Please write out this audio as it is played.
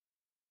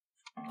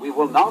We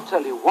will now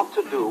tell you what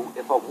to do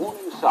if a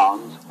warning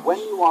sounds when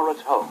you are at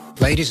home.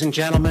 Ladies and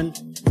gentlemen,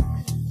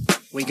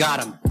 we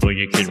got him. Well,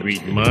 you can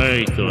read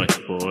my thoughts,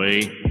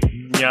 boy.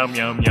 Yum,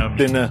 yum, yum.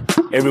 Dinner,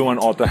 everyone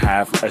ought to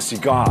have a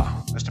cigar.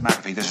 Mr.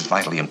 McAfee, this is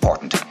vitally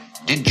important.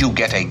 Did you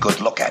get a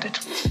good look at it?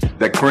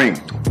 That cream,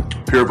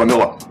 pure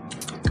vanilla.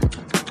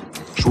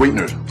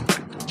 Sweeteners.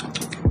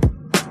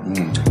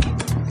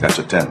 That's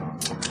a 10.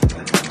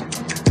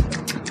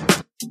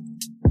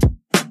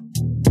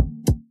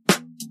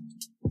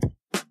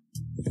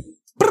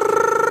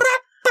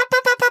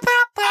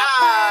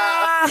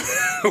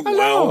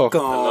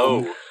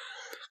 Hello.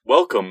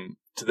 Welcome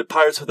to the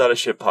Pirates Without a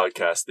Ship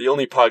podcast, the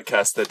only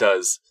podcast that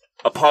does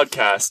a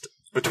podcast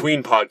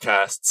between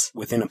podcasts.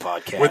 Within a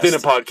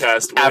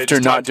podcast. After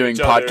not doing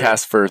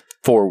podcasts for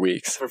 4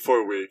 weeks. For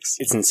 4 weeks.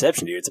 It's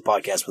Inception, dude. It's a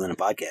podcast within a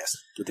podcast.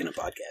 Within a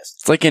podcast.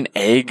 It's like an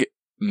egg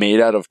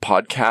made out of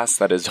podcasts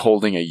that is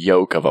holding a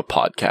yolk of a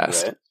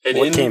podcast. Right. And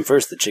what came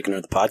first, the chicken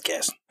or the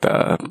podcast?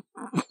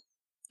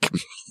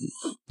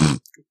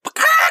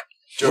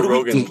 Joe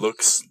Rogan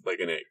looks like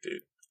an egg,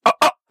 dude.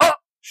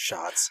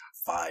 Shots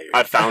fired.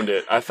 I found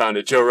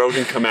it. Joe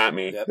Rogan, come at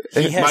me.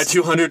 Yep. My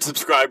 200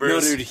 subscribers. No,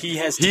 dude, he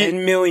has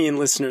 10 million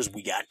listeners.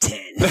 We got 10.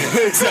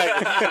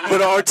 Exactly.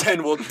 But our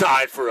 10 will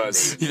die for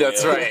us.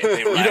 That's right.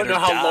 You don't know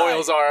how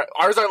loyals are.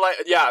 Ours are like,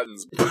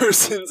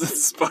 Persons and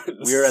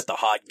Spartans. We're at the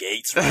hot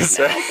gates right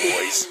now,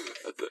 boys.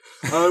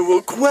 I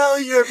will quell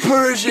your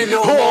Persian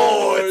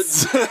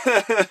hordes.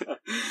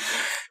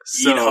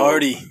 Eat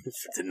hearty.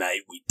 For tonight,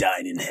 we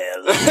dine in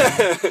hell.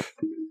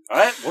 All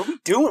right, what are we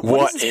doing?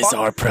 What is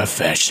our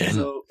profession?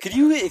 So, could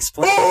you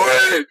explain?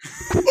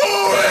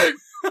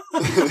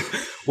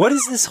 What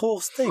is this whole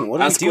thing? What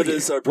do we do? What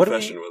is our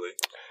profession, Willie?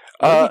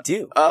 What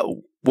do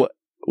we do?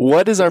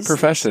 What is our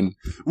profession?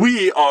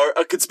 We are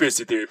a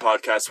conspiracy theory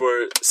podcast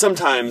where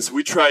sometimes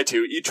we try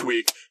to, each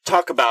week,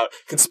 talk about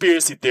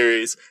conspiracy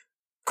theories,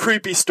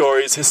 creepy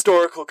stories,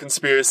 historical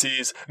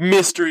conspiracies,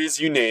 mysteries,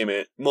 you name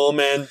it. Mole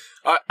Man,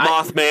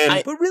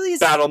 Mothman, but really,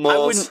 Battle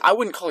Moles. I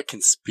wouldn't call it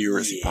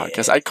conspiracy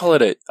podcast. I'd call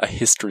it a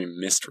history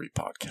mystery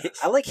podcast.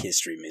 I like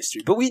history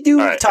mystery, but we do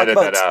talk edit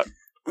about... that out.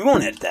 We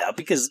won't edit that out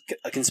because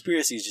a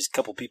conspiracy is just a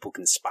couple people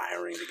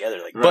conspiring together.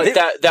 Like, but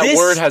that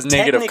word has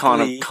negative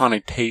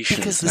connotations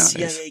because the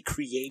nowadays. CIA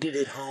created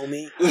it,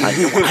 homie.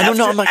 I don't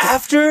know. I'm like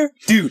after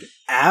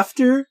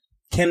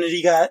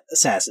Kennedy got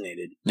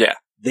assassinated,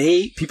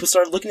 people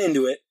started looking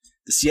into it.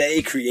 The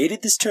CIA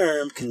created this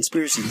term,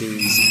 conspiracy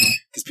theories,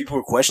 because people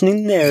were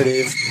questioning the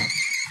narrative.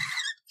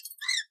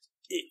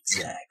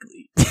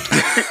 Exactly.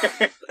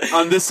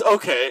 On this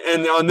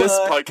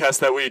podcast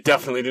that we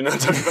definitely do not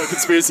talk about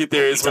conspiracy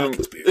theories when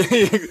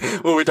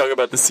we talk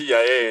about the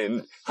CIA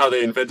and how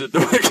they invented the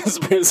word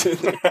conspiracy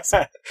theories.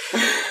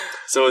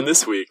 So in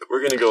this week, we're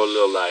going to go a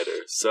little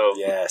lighter. So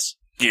yes.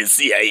 The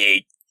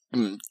CIA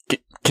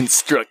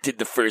constructed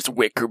the first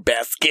wicker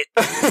basket.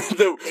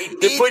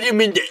 They put him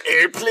into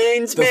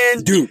airplanes,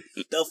 man. Dude,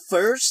 the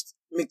first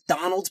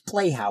McDonald's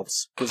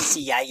Playhouse was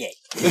CIA.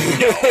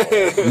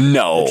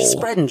 No. They're just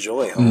spreading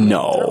joy, homie.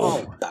 No. They're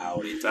all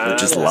about it.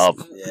 Just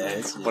love.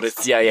 Yeah, what does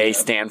CIA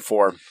stand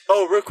for?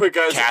 Oh, real quick,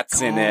 guys. Cats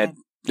in an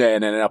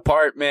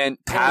apartment,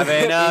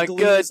 having a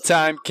good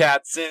time.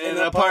 Cats in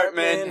an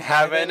apartment,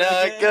 having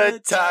a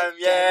good time,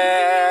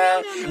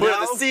 yeah. We're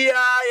the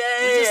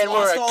CIA, and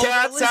we're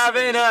cats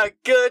having a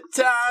good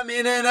time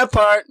in an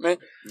apartment.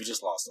 We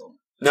just lost them.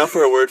 Now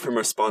for a word from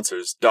our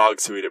sponsors,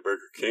 dogs who eat at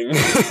Burger King.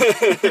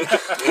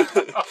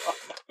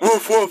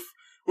 Woof woof.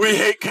 We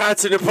hate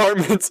cats in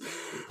apartments.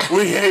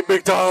 We hate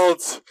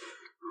McDonald's.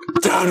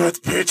 Down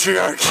with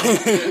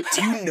patriarchy.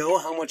 Do you know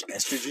how much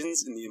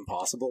estrogen's in the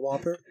Impossible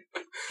Whopper?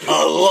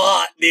 A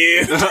lot,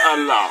 dude. A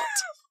lot.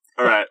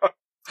 All right.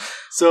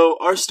 So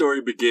our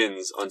story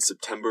begins on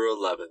September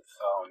 11th.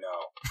 Oh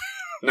no.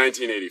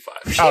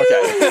 1985.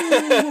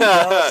 Okay.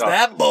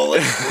 That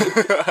bullet.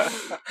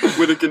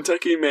 When a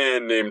Kentucky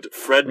man named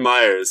Fred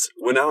Myers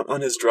went out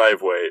on his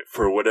driveway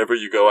for whatever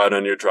you go out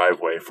on your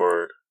driveway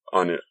for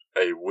on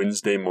a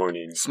Wednesday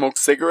morning. Smoke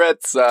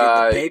cigarettes,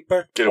 get the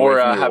paper, get away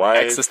from your have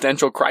wife,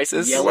 existential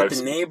crisis. Yell at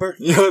the neighbor.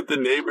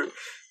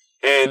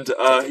 And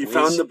he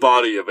found the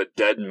body of a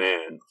dead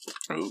man.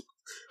 Ooh.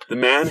 The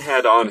man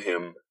had on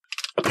him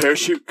a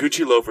parachute,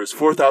 Gucci loafers,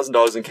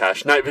 $4,000 in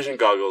cash, night vision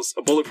goggles,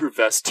 a bulletproof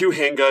vest, 2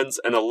 handguns,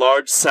 and a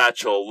large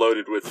satchel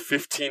loaded with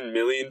 $15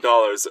 million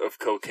of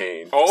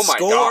cocaine. Oh my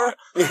God.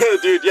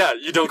 Dude, yeah,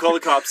 you don't call the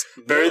cops,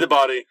 bury the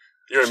body,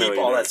 you're a Keep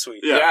millionaire. all that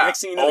sweet. Yeah.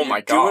 Next thing you know,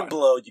 you're doing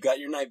blow, you got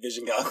your night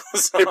vision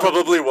goggles on. It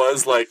probably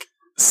was like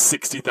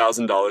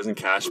 $60,000 in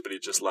cash, but he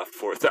just left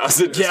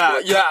 $4,000.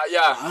 Yeah.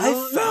 I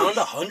found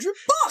 $100.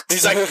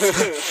 He's like,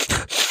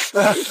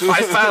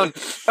 I found.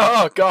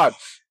 Oh God.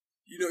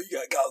 You know, you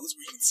got goggles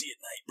where you can see at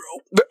night,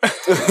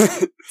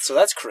 bro. So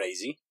that's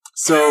crazy.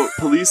 So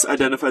police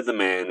identified the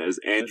man as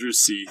Andrew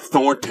C.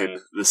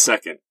 Thornton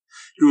II,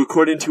 who,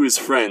 according to his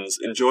friends,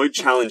 enjoyed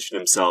challenging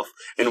himself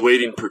and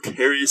waiting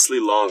precariously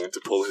long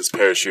to pull his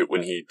parachute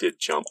when he did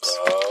jumps.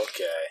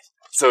 Okay.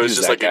 So it's He's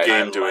just that like a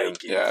guy. game to him.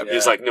 Yeah.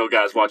 He's like, no,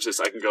 guys, watch this.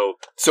 I can go.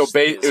 So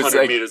it was 100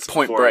 like meters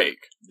Point before. Break.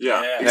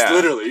 Yeah, Yeah. it's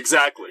literally,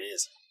 exactly. It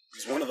is.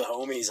 He's one of the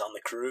homies on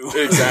the crew.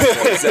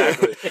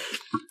 Exactly.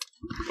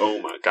 Oh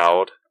my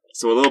god.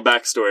 So a little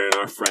backstory on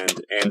our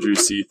friend, Andrew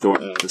C.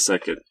 Thornton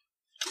II.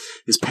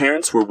 His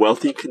parents were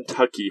wealthy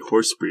Kentucky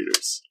horse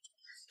breeders.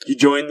 He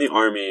joined the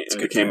Army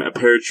and became a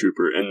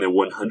paratrooper in the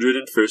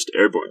 101st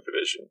Airborne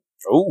Division.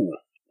 Oh.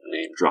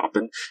 Name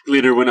dropping. He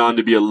later went on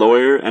to be a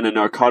lawyer and a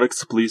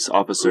narcotics police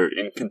officer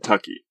in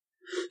Kentucky.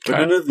 But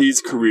Okay. none of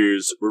these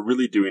careers were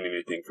really doing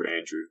anything for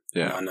Andrew.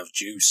 Yeah. Not enough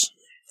juice.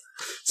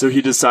 So he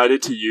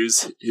decided to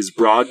use his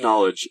broad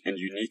knowledge and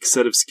unique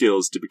set of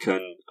skills to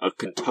become a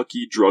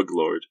Kentucky drug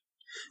lord,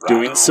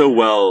 doing so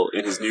well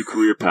in his new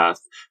career path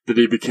that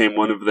he became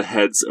one of the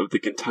heads of the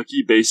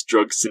Kentucky-based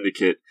drug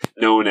syndicate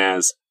known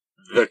as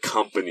The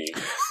Company.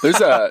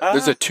 There's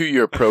a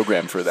 2-year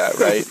program for that,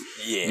 right?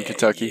 Yeah. In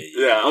Kentucky?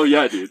 Yeah, oh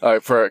yeah, dude.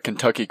 For a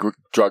Kentucky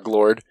drug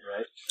lord.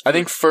 Right. I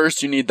think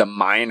first you need the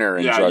minor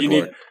in Yeah, drug you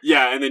lord. need,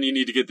 yeah, and then you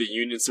need to get the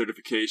union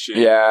certification.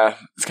 Yeah,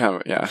 it's kind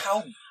of, yeah.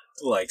 How,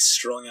 like,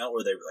 strung out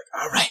were they? Were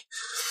like, all right,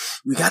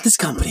 we got this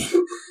company.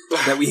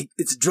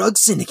 It's a drug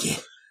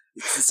syndicate.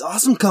 It's this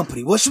awesome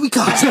company. What should we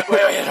call it?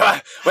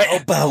 Wait. How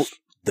about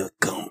the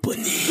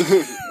company?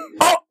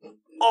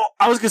 Oh,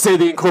 I was gonna say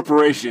the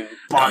incorporation.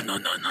 But No.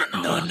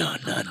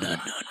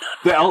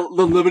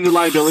 the limited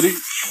liability.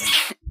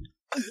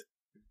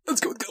 Let's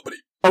go with company.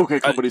 Okay,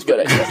 company's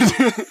good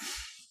good.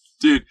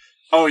 Dude.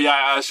 Oh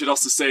yeah, I should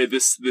also say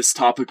this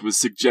topic was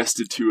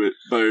suggested to us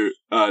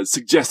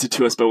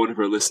by one of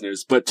our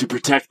listeners, but to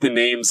protect the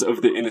names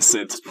of the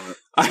innocent,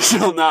 I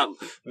shall not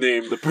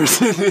name the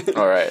person.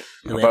 All right.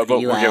 But we're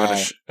giving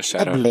a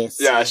shout out.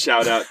 Yeah, a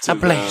shout out to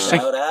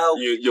Shout out.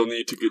 you'll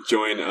need to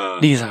join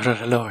These are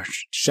the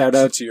Lords. Shout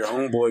out to your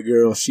homeboy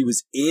girl. She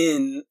was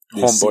in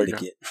the Homeboy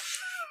syndicate.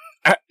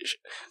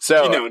 So,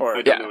 I don't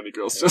know any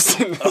girls,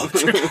 Justin. What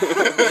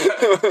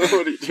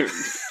are you doing?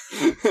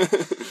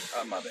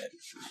 Oh, my bad.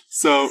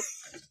 So,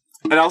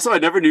 and also I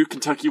never knew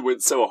Kentucky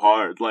went so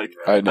hard. Like,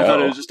 I know.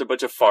 thought it was just a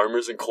bunch of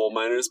farmers and coal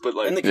miners, but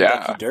like, And the Yeah.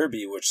 Kentucky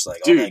Derby, which is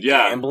like Dude, all that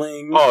yeah.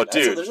 gambling. Oh,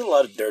 That's dude. there's a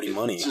lot of dirty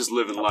money. just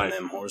living up in life.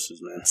 them horses,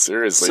 man.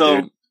 Seriously,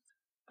 So, dude.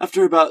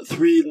 after about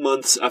 3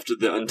 months after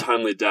the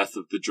untimely death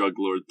of the drug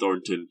lord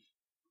Thornton,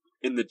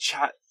 in the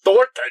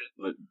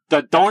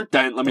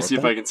Thornton, let me see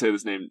if I can say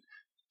this name,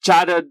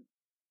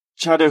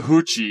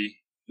 Chattahoochee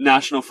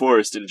National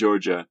Forest in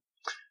Georgia,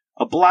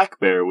 a black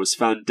bear was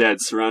found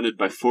dead surrounded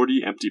by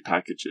 40 empty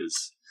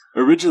packages.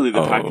 Originally,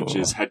 the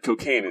packages had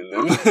cocaine in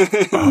them,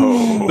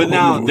 but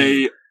now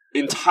they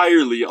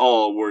entirely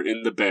all were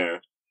in the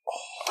bear.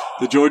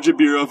 The Georgia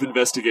Bureau of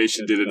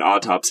Investigation did an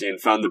autopsy and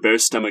found the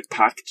bear's stomach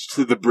packed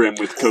to the brim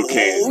with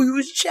cocaine. Oh, he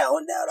was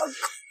chowing down on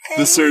cocaine.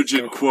 The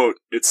surgeon, quote,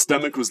 its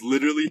stomach was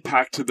literally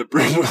packed to the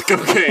brim with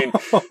cocaine.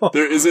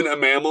 There isn't a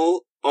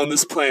mammal on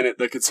this planet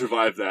that could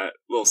survive that.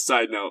 Little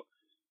side note.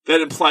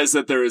 That implies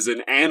that there is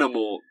an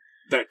animal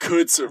that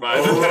could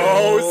survive that.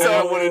 Oh, so,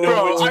 I want to know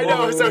bro, which I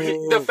know. one. So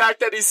the fact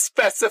that he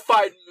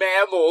specified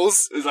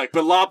mammals. It's like,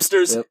 but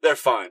lobsters, Yep. they're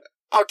fine.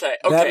 Okay.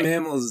 That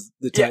mammal's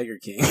the Tiger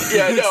King.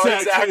 Yeah, no,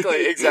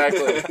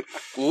 exactly.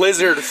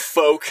 Lizard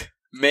folk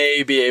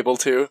may be able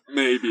to.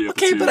 Maybe.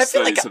 Okay, but I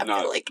feel Studies like- have I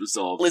not feel like-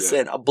 resolved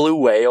Listen, a blue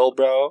whale,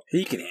 bro.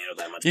 He can handle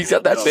that much. He's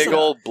got that blow. big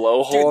old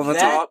blowhole Dude, on the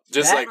top,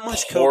 just that like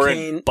much pouring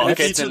cocaine- yet.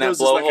 buckets Each in of that those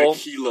is like a blowhole.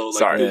 kilo, like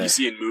Sorry. that you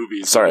see in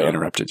movies. Sorry, I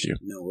interrupted you.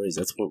 No worries.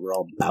 That's what we're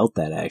all about.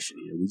 That action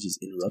here. We just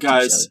interrupt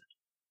Guys. each other.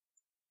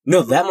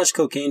 No, that much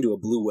cocaine to a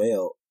blue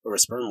whale or a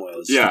sperm whale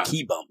is just Yeah. a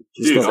key bump.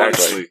 Just Dude, look-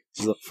 honestly,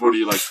 just look-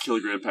 40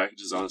 kilogram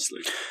packages,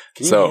 honestly.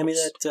 Can you So, hand me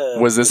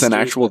that? Was this an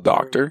mysterious actual weapon?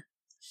 doctor?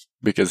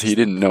 Because he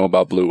didn't know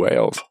about blue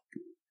whales.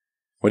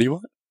 What do you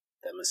want?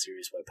 That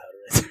mysterious white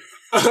powder.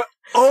 Right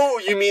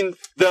Oh, you mean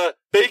the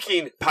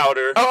baking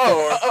powder?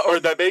 Or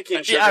the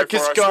baking sugar Yeah, for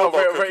our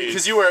snowball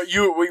cookies.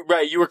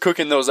 you were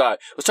cooking those. Let's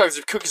talk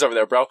some cookies over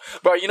there, bro.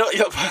 Bro, you know,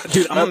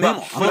 Dude, I'm a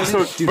mammal. I'm a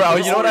mammal. Dude, bro,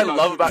 listen, you know what I listen,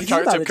 love about think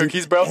chocolate about chip it, dude.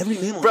 cookies, bro? Every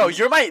mammal.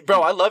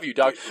 Bro, I love you,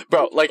 dog.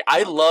 Bro, like,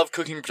 I love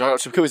cooking chocolate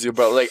chip cookies,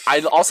 bro. Like,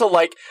 I also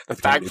like the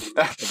fact,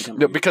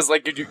 because,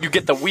 like, you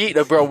get the wheat,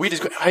 bro, wheat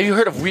is, have you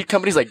heard of wheat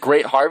companies like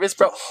Great Harvest,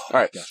 bro?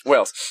 Alright, what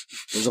else?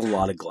 There's a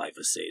lot of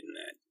glyphosate in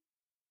that.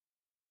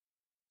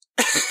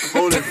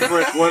 Holy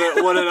frick,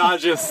 what did I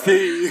just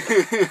see?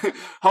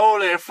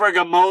 Holy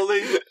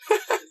frigamoly.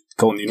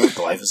 Colton, you know what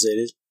glyphosate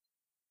is?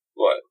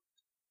 What?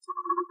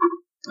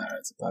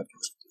 It's a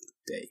podcast for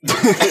the day.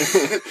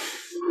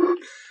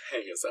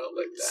 Hang us out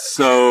like that.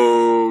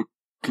 So,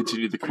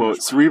 continue the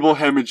quote. Cerebral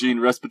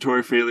hemorrhaging,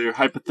 respiratory failure,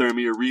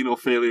 hypothermia, renal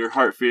failure,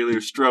 heart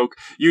failure, stroke,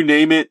 you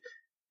name it,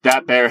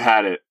 that bear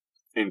had it.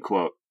 End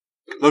quote.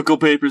 Local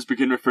papers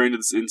begin referring to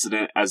this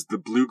incident as the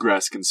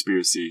Bluegrass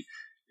Conspiracy,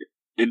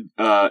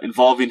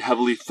 involving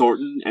heavily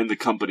Thornton and the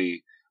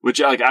company. Which,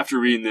 like, after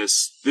reading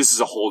this is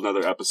a whole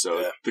nother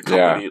episode. Yeah. The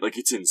company, like,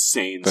 it's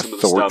insane. The Some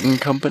of the Thornton stuff.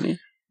 Company?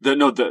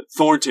 The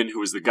Thornton, who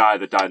was the guy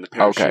that died in the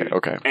parachute.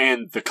 Okay.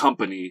 And the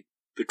company,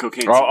 the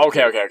cocaine. Oh,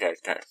 syndicate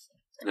okay.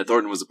 that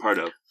Thornton was a part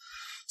of.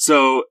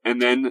 So,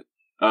 and then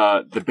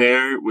The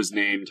bear was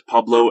named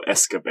Pablo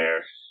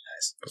Escobar.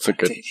 That's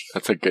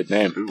a good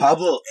name.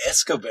 Pablo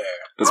Escobar.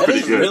 That's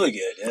pretty good. Really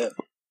good, yeah.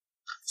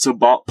 So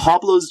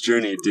Pablo's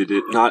journey did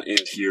not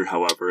end here,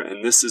 however,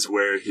 and this is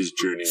where his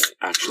journey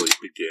actually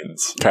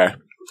begins. Okay.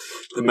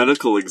 The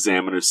medical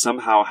examiner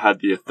somehow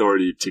had the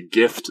authority to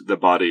gift the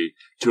body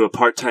to a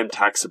part-time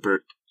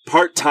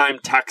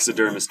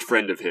taxidermist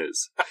friend of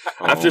his.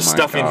 After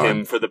stuffing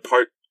him, the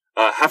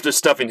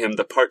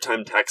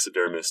part-time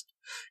taxidermist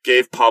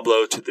gave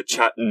Pablo to the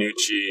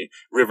Chattahoochee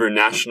River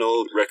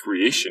National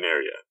Recreation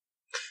Area.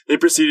 They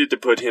proceeded to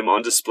put him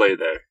on display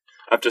there.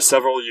 After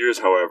several years,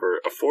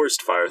 however, a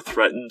forest fire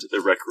threatened the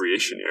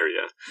recreation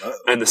area,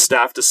 and the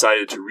staff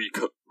decided to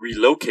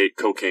relocate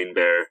Cocaine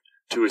Bear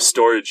to a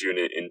storage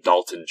unit in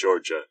Dalton,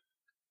 Georgia.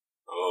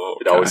 Oh,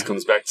 it always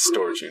comes back to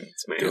storage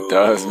units, man. It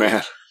does,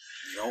 man.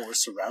 You know what we're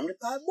surrounded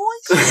by,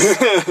 boys?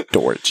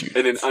 Storage unit.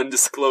 In an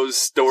undisclosed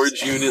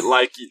storage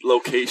unit-like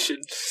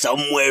location.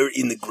 Somewhere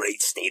in the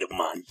great state of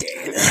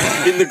Montana.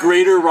 In the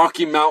greater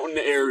Rocky Mountain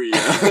area.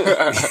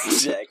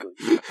 Exactly.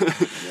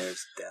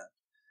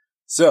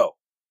 So,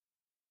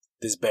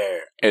 this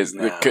bear is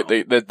now,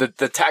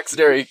 the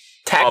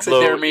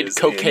taxidermied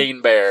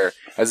cocaine bear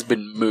has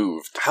been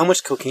moved. How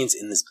much cocaine's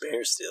in this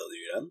bear still,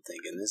 dude? I'm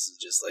thinking this is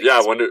just like... Yeah,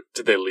 I wonder,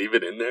 did they leave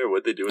it in there?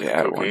 What'd they do with the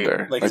cocaine? I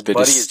wonder. Like they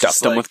just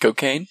stuffed him with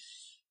cocaine?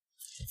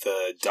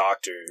 The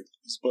doctor,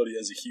 his buddy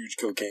has a huge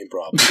cocaine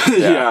problem.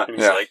 Yeah. And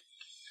he's like,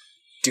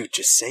 dude,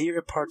 just say you're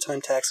a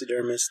part-time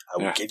taxidermist. I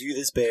will give you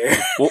this bear.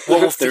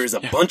 Well, there's a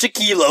bunch of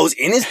kilos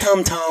in his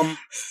tum-tum.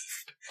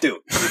 Dude.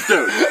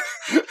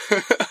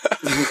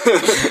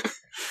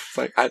 It's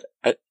like, I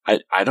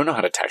don't know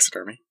how to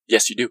taxidermy.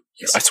 Yes, you do.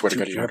 Yes, I swear to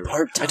God, you do.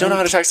 I don't know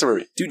how to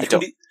taxidermy. Dude,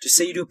 just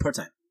say you do it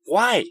part-time.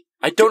 Why?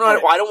 I don't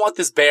know. I don't want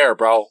this bear,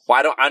 bro.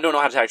 I don't know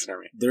how to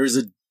taxidermy.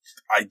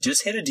 I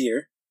just hit a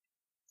deer,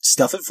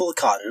 stuff it full of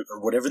cotton or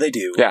whatever they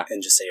do,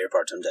 and just say you're a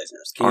part-time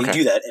taxidermist. Can you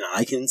do that? And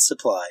I can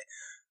supply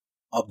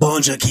a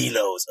bunch of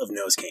kilos of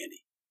nose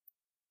candy.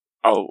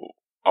 Oh,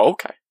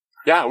 okay.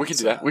 Yeah, we can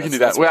do that. We can do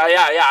that. Well,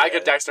 yeah, I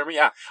get taxidermy.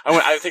 Yeah,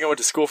 I think I went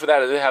to school for that.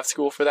 Did they have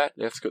school for that?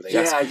 They have school.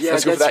 Yeah,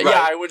 that's right.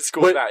 Yeah, I went to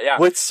school for that. Yeah.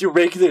 What's your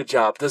regular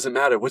job? Doesn't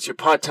matter. What's your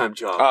part-time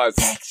job?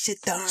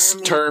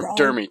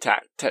 Taxidermy.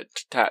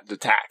 The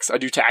tax. I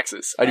do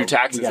taxes. And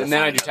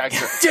then I do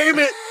taxidermy. Damn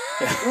it,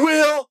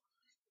 Will.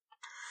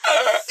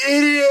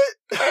 Idiot.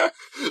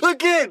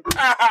 Again.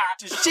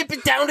 Just ship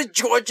it down to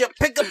Georgia.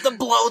 Pick up the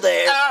blow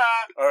there.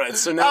 All right,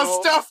 so now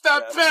I'll stuff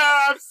that bear.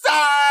 I'm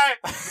sorry.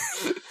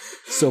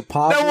 So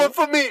Pablo... That one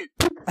for me.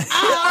 No.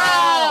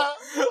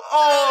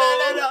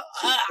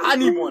 I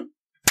need one.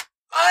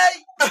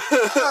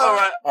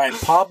 All right.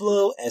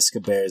 Pablo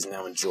Escobar is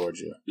now in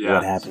Georgia. Yeah.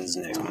 What happens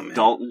next, my man?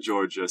 Dalton,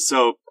 Georgia.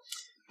 So,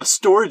 a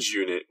storage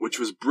unit which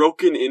was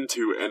broken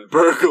into and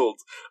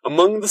burgled.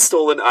 Among the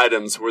stolen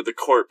items were the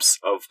corpse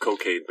of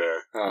Cocaine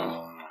Bear.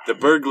 Oh. The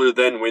burglar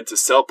then went to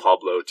sell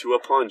Pablo to a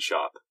pawn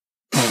shop.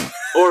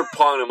 Or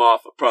pawn him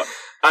off.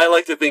 I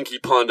like to think he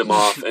pawned him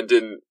off and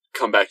didn't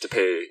come back to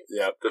pay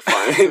the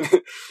fine.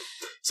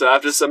 So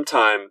after some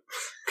time,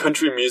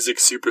 country music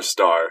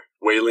superstar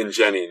Waylon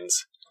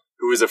Jennings,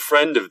 who was a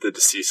friend of the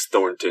deceased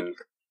Thornton,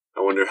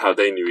 I wonder how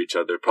they knew each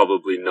other,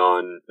 probably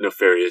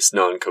non-nefarious,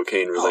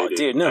 non-cocaine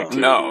related activities.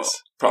 No.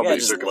 Probably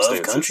just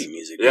love country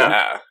music.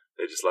 Yeah.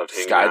 They just loved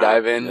hanging out.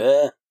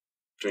 Skydiving.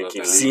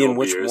 Drinking seeing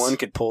which beers. one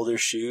could pull their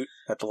chute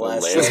at the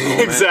last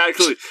second.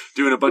 Exactly.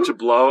 Doing a bunch of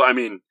blow. I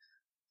mean,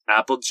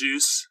 apple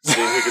juice.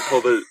 Seeing who could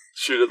pull the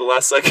chute at the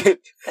last second.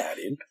 Yeah,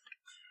 dude.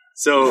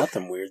 So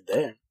nothing weird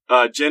there.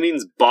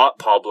 Jennings bought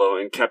Pablo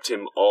and kept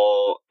him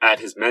all at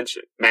his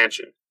mansion.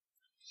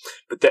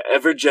 But the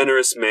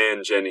ever-generous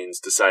man Jennings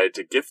decided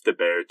to gift the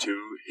bear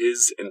to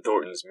his and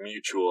Thornton's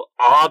mutual,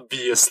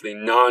 obviously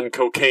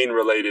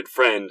non-cocaine-related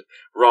friend,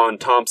 Ron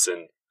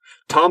Thompson.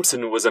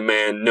 Thompson was a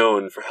man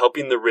known for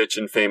helping the rich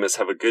and famous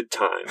have a good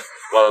time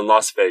while in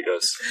Las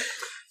Vegas.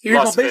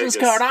 Here's my business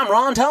card. I'm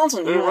Ron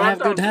Thompson. You want to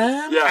have a good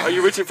time? Yeah. Are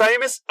you rich and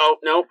famous? Oh,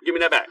 no. Give me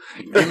that back.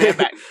 Give me that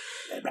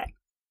back.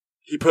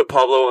 He put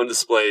Pablo on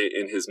display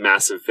in his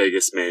massive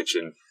Vegas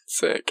mansion.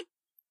 Sick.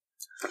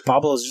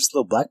 Pablo's just a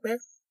little black bear?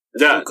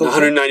 Yeah,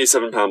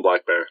 197-pound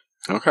black bear.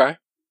 Okay.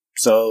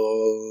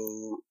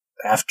 So,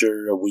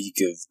 after a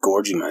week of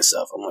gorging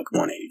myself, I'm like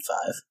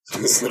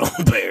 185. This little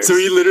bear. So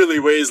he literally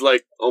weighs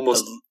like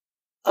almost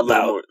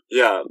about more,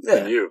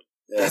 than you.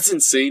 Yeah. That's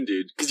insane,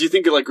 dude. Because you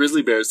think of like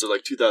grizzly bears, they're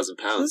like 2,000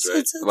 pounds, right?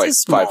 It's like a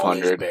small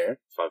 500. bear.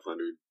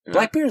 500. Yeah.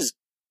 Black bear's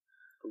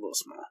a little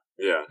small.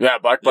 Yeah. Yeah,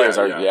 black bears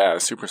are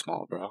super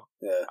small, bro.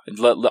 Yeah.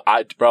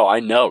 I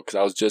know, because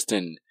I was just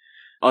in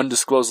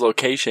undisclosed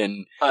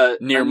location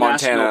near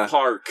Montana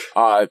Park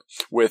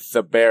with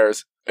the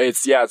bears.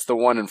 It's the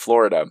one in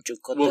Florida.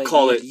 We'll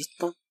call it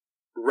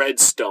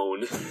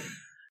Redstone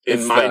in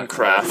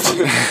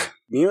Minecraft.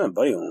 Me and my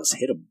buddy almost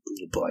hit a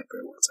black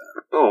bear one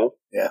time. Oh.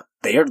 Yeah.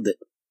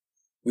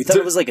 We thought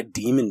it was like a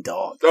demon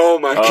dog. Oh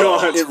my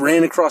god. It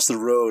ran across the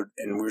road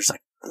and we were just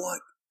like,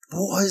 what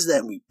was that?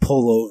 And we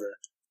pull over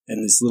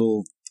and this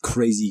little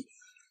crazy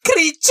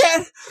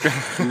creature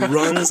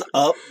runs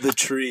up the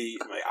tree.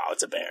 I'm like, oh,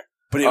 it's a bear.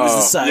 But it was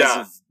the size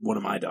of one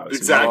of my dogs.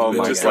 Exactly. Oh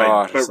my just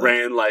God. but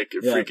ran like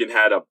it freaking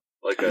had a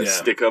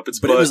stick up its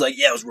butt. But it was like,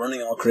 it was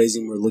running all crazy,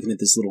 and we were looking at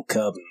this little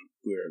cub, and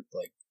we were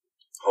like,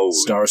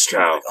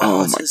 starstruck. Like,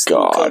 oh it's my this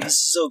little God. cub, this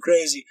is so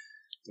crazy.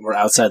 And we're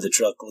outside the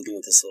truck looking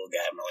at this little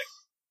guy, and we're like,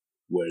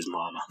 where's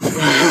Mama?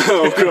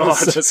 Oh, God. It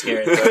was so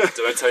scary. Did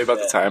I tell you about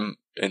the time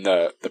in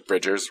the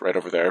Bridgers right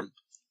over there?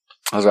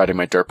 I was riding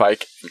my dirt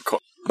bike.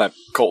 My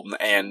Colton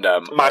and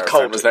my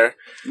friend was there.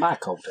 My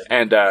Colton.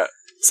 And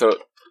so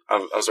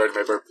I was riding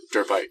my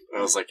dirt bike. And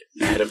I was like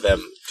ahead of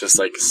them, just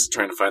like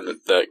trying to find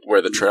the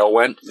where the trail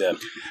went. Yeah.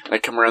 And I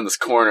come around this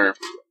corner,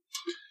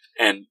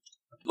 and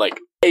like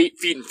 8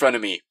 feet in front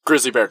of me,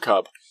 grizzly bear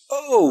cub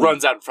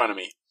runs out in front of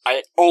me.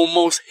 I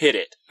almost hit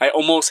it.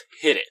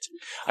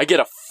 I get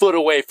a foot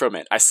away from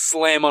it. I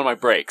slam on my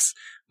brakes.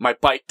 My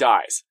bike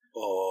dies.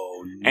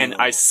 Oh, no. And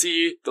I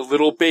see the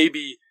little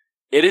baby.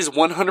 It is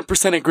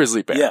 100% a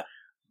grizzly bear. Yeah.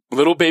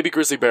 Little baby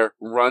grizzly bear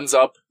runs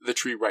up the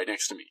tree right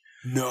next to me.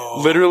 No.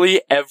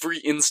 Literally every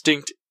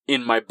instinct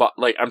in my butt.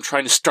 Like, I'm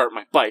trying to start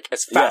my bike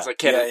as fast as I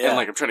can. And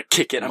like, I'm trying to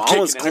kick it. I'm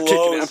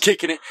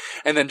kicking it.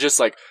 And then just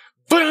like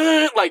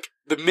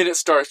the minute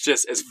starts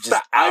just as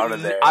fast. Out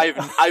of there.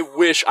 I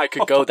wish I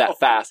could go that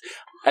fast.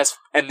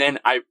 And then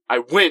I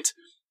went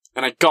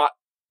and I got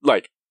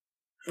like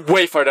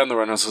way far down the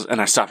road,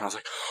 and I stopped, and I was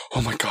like,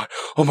 oh my god.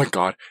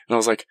 And I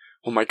was like,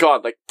 oh my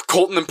god, like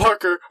Colton and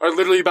Parker are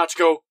literally about to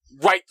go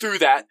right through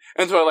that.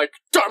 And so I like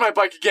start my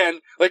bike again,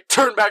 like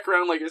turn back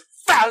around like as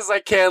fast as I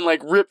can,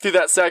 like rip through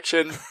that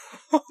section.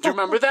 Do you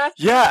remember that?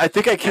 Yeah, I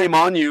think I came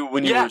on you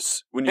when you were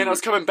I was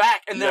coming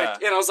back, and then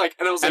I was like,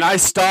 and I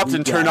stopped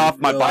and turned off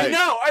my bike. I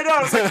know.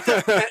 I was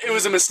like, it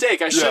was a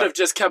mistake. I should have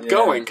just kept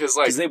going because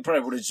they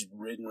probably would have just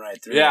ridden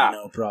right through. Yeah,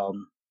 no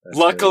problem. That's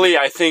luckily,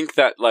 I think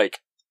that like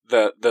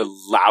the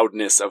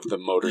loudness of the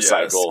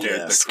motorcycle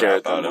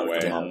scared them away.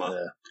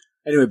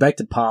 Anyway, back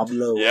to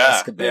Pablo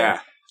Escobar. Yeah.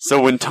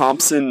 So when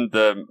Thompson,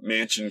 the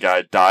mansion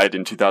guy, died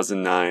in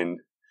 2009,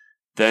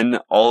 then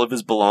all of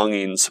his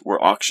belongings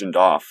were auctioned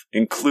off,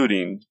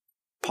 including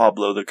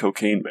Pablo the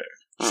cocaine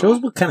bear.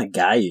 Shows what kind of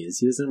guy he is.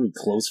 He doesn't have any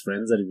close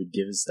friends that he would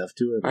give his stuff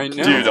to. I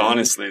know. Dude,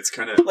 honestly, it's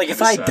kind of... Like,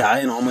 if I die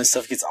and all my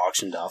stuff gets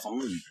auctioned off, I'm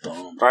going to be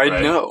bummed.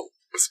 I know.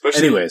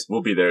 Especially, anyways,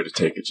 we'll be there to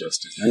take it,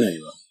 Justin. I know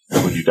you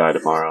will. When you die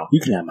tomorrow.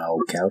 You can have my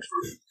old couch.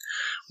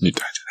 When you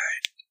die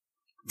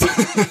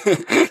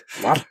today.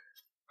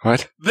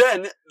 What?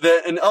 Then,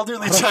 an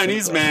elderly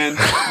Chinese man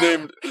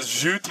named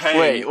Zhu Tang...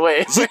 Wait.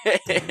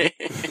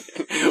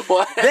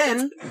 What?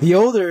 Then, the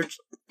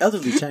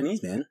elderly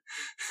Chinese man...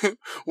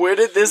 Where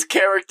did this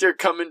character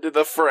come into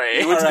the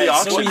fray? He went to the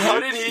auction. So how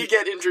did he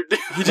get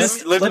introduced? He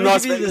just lived in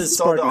Las Vegas and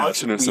saw the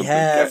auction or something. We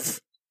have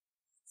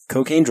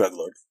cocaine drug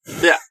lord.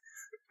 Yeah.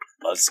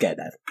 Loves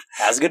skydiving.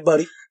 Has a good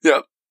buddy.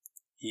 Yep.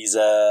 He's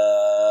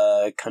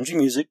a country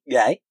music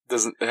guy.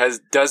 Is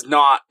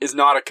not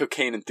a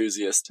cocaine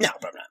enthusiast. No,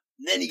 probably not.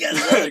 Then you got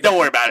another Don't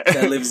worry about it.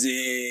 That lives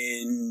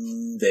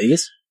in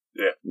Vegas.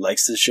 Yeah.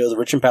 Likes to show the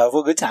rich and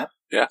powerful a good time.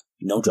 Yeah.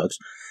 No drugs.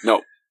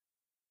 No.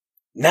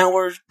 Now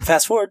we're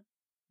fast forward.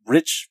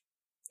 Rich,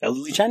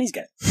 elderly Chinese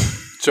guy.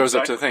 Shows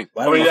up to the thing.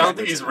 I don't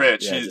think he's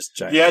rich.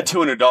 Yeah, he had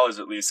 $200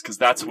 at least, because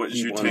that's what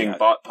Zhu Tang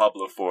bought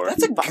Pablo for.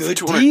 That's a good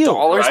 $200, deal,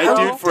 right,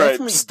 bro? dude?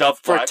 For a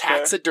stuffed for black bear?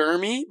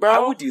 taxidermy, bro?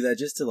 I would do that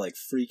just to like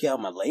freak out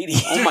my lady.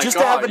 Oh my just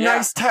God, to have a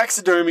nice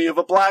taxidermy of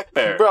a black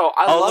bear. Bro,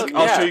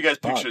 I'll show you guys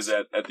pictures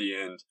at the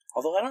end.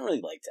 Although I don't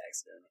really like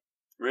taxidermy.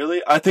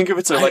 Really? I think if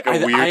it's a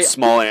weird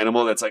small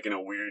animal that's like in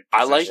a weird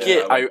I like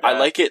position, it. I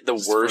like it the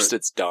Just worst for-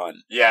 it's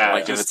done. Yeah.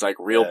 Like if it's like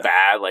real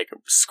bad, like a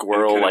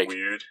squirrel, kinda like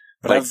weird.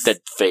 But like the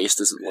face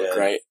doesn't look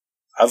right.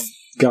 I've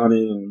gone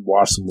in and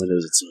washed some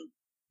windows at some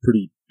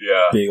pretty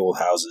Yeah. big old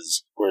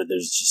houses where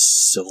there's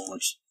just so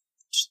much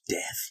just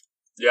death.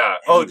 Yeah.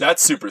 Oh,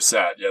 that's super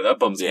sad. Yeah, that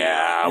bums me out.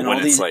 Yeah, And when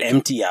all it's these like,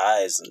 empty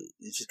eyes, and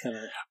it's just kind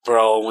of...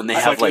 bro, when they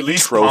have At like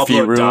least trophy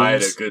Pablo rooms.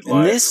 died a good And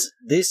life.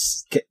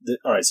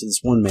 alright, so this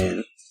one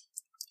man,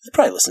 he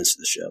probably listens to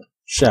the show.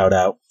 Shout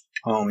out,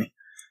 homie.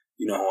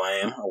 You know who I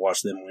am. I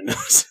watch them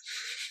windows.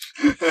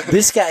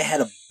 This guy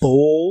had a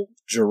bull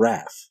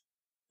giraffe.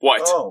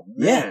 What? Oh,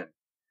 man.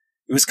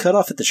 It was cut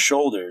off at the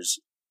shoulders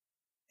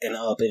and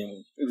up,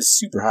 and it was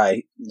super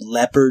high.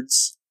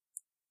 Leopards,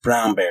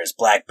 brown bears,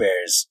 black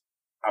bears.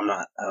 I don't know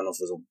if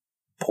it was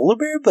a polar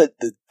bear, but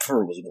the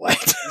fur was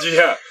white.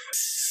 Yeah.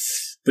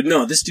 But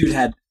no, this dude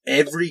had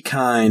every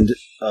kind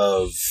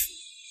of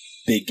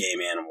big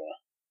game animal.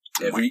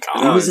 Oh my It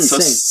God. was It's so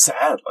insane.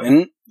 sad. Like,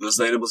 And, those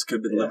animals could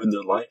have been living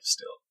their life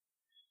still.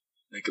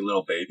 Like a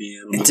little baby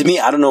animal. and to me,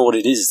 I don't know what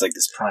it is. It's like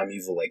this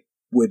primeval, like,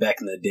 way back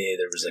in the day,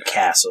 there was a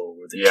castle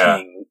where the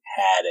king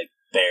had a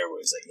bear where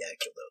he was like, yeah, I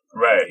killed it.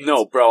 Right.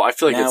 No, bro, I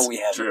feel like now it's... we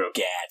have true.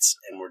 gats,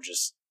 and we're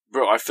just...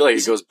 Bro, I feel like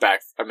it goes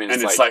back... I mean,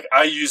 And it's like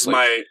I used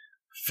my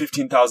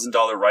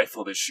 $15,000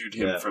 rifle to shoot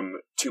him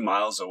from 2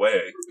 miles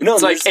away. No,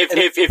 it's like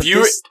if you...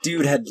 This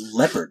dude had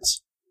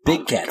leopards,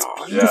 big cats,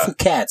 God, beautiful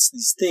cats,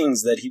 these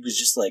things that he was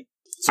just like...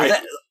 So I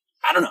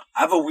don't know. I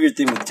have a weird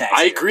thing with taxi.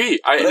 I agree.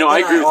 I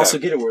But agree with also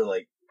that. get it where,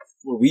 like,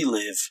 where we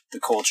live, the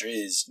culture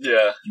is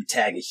Yeah. you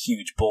tag a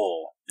huge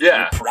bull.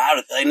 Yeah. You're proud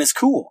of it, and it's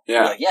cool. Yeah.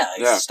 You're like, I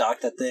Yeah.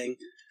 stocked that thing.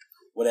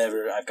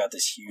 Whatever, I've got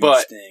this huge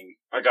But- thing.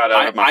 I got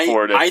out of my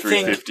Ford I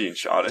F-350 and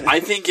shot it. I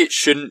think it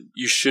shouldn't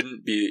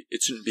be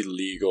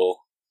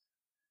legal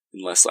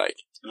unless like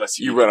Unless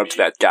you run up to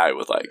that guy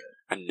with like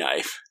a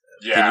knife.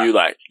 Yeah.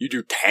 And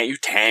you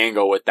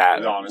tango with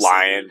that Honestly.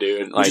 lion,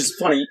 dude. Which Like, is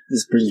funny.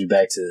 This brings me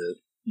back to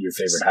your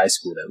favorite high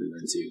school that we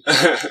went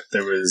to.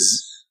 There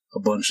was a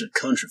bunch of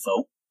country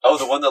folk. Oh,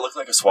 the one that looked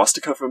like a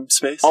swastika from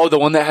space? oh, the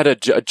one that had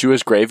a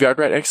Jewish graveyard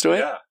right next to it.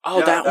 Yeah. Oh,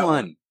 Yeah, that that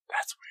one.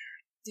 That's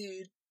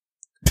Dude.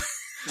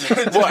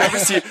 Well,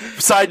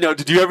 side note,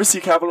 did you ever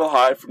see Capitol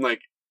High from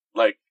like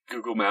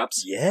Google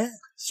Maps? Yeah.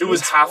 It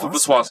was half of a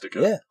swastika.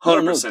 Yeah.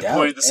 100% doubt.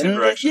 pointed the same And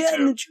direction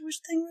and the too. Jewish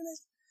thing with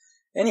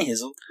it. Any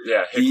hizzle.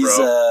 Yeah, Hick He's,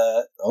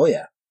 Row. oh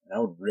yeah. I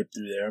would rip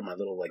through there on my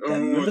little, like, that. Ooh,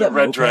 Remember the that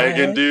Red moped?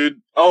 Dragon,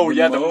 dude. Oh, The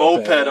yeah, the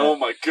moped. moped. Oh,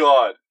 my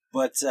God.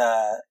 But,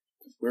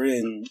 we're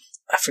in,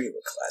 I forget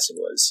what class it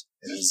was.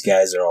 And these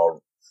guys are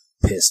all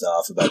pissed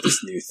off about this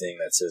new thing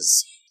that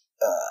says,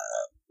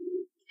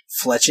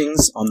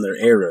 fletchings on their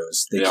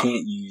arrows. They Yeah.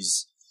 can't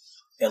use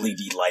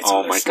LED lights Oh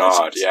on their my god,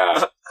 fletchings.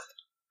 yeah.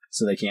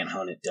 So they can't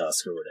hunt at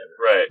dusk or whatever.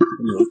 Right.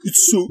 And they're like,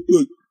 it's so,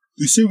 like,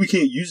 they say we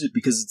can't use it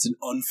because it's an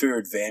unfair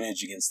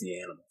advantage against the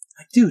animal.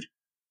 Like, dude,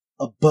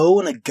 a bow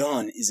and a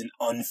gun is an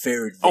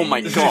unfair advantage Oh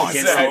my god. against the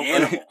Exactly.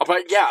 animal.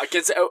 But yeah,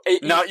 against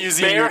Not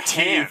using bare your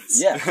hands.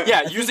 teeth. Yeah.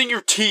 Yeah, using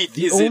your teeth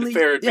is a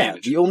fair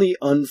advantage. Yeah, the only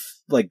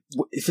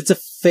if it's a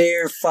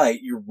fair fight,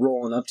 you're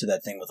rolling up to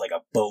that thing with like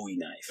a Bowie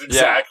knife.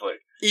 Exactly.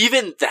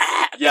 Even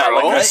that, Yeah, bro.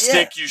 like a Right?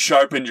 stick you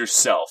sharpened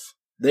yourself.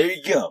 There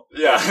you go.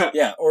 Yeah.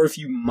 Yeah, or if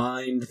you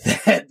mined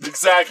that.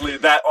 Exactly.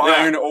 That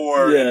iron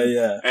ore.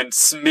 Yeah. And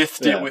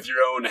smithed Yeah. it with your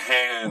own We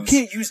hands.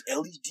 can't use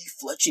LED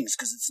fletchings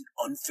because it's an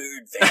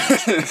unfair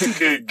advantage.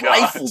 Good God.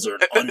 Rifles are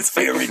an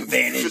unfair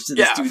advantage to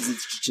the Yeah. students.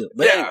 It's chill.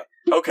 But Yeah. anyway,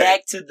 Okay.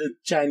 back to the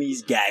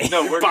Chinese guy.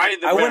 No, we're Buying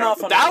the I went bear.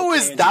 off on that a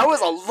was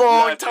tangent. a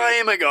long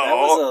time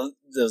ago.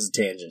 That was a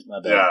tangent.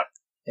 My bad.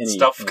 Yeah.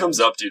 Stuff comes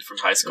up, dude, from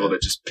high school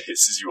that just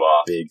pisses you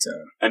off. big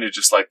time. And you're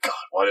just like, God,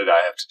 why did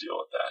I have to deal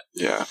with that?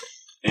 Yeah.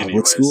 Public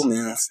Anyways. school,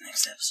 man. That's the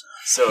next episode.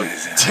 So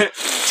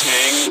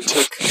Tang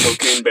took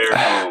Cocaine Bear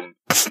home,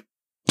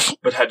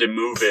 but had to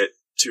move it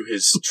to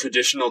his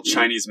traditional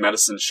Chinese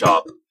medicine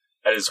shop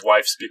at his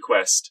wife's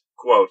bequest.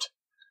 Quote,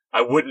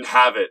 I wouldn't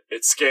have it.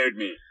 It scared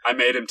me. I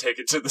made him take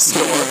it to the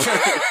store.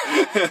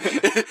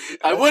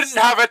 I wouldn't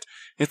have it.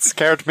 It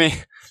scared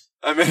me.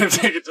 I made him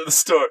take it to the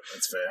store.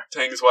 That's fair.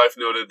 Tang's wife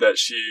noted that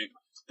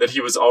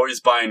he was always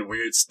buying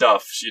weird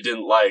stuff she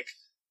didn't like.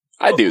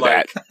 I do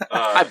that.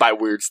 I Uh, buy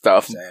weird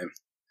stuff. Same.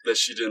 that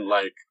she didn't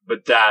like,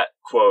 but that,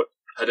 quote,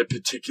 he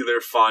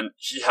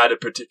had a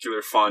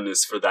particular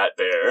fondness for that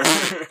bear.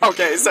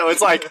 Okay, so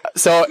it's like,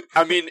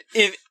 I mean,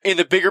 in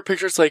the bigger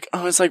picture, it's like,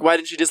 why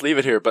didn't you just leave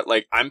it here? But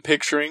like, I'm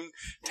picturing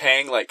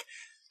Tang like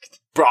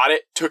brought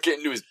it, took it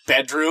into his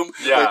bedroom,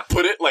 Yeah. like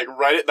put it like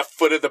right at the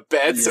foot of the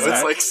bed, so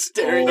it's like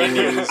staring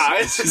into his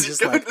eyes as he's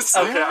going to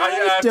sleep. Okay, I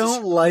have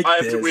don't like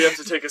this. we have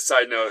to take a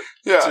side note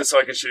Yeah. just so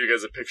I can show you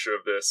guys a picture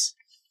of this.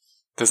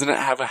 Doesn't it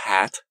have a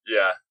hat?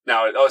 Yeah.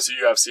 Now, so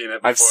you have seen it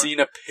before? I've seen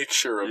a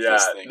picture of Yeah,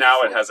 this thing. now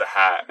it before. has a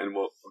hat, and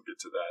we'll get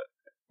to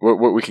that.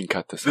 What we can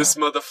cut this. This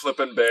mother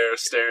flipping bear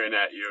staring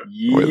at you.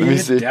 Yeah, Wait, let me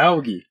see.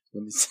 Doggy.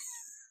 Let me see.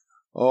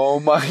 Oh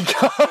my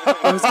god!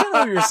 I was kind of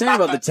what you were saying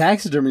about the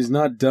taxidermy's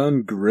not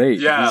done great.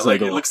 Yeah, He's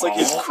like a- it looks like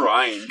he's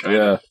crying, kind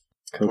Yeah. of.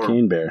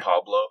 Cocaine bear.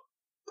 Pablo.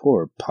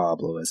 Poor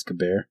Pablo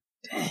Escobar.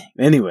 Dang.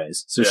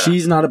 Anyways, so Yeah.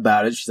 she's not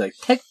about it. She's like,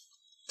 heck.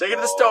 Take it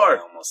to the I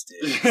store. almost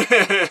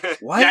did.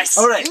 What? Nice,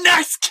 All right.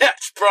 nice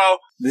catch, bro.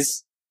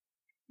 This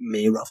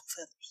may ruffle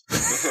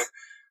feathers.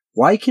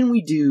 Why can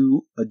we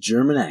do a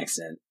German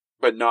accent,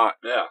 But not.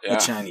 Yeah. a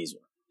Chinese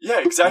one?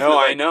 Yeah, exactly. No,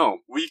 like, I know.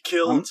 We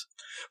killed.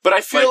 But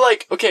I feel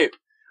like okay.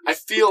 I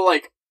feel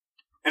like,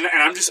 and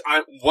I'm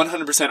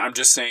 100%. I'm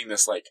just saying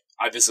this like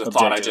this is a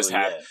thought I just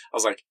had. Objectively, I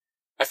was like,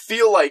 I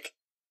feel like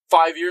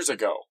 5 years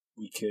ago,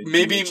 we could do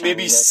maybe a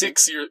Chinese accent.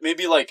 6 years,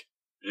 maybe like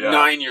Yeah.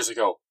 9 years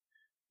ago,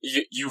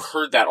 you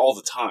heard that all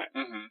the time.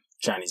 Mm-hmm.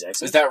 Chinese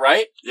accent. Is that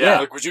right? Yeah.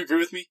 Like, would you agree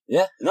with me?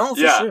 Yeah. No,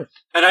 for Yeah. sure.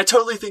 And I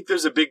totally think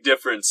there's a big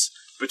difference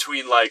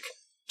between like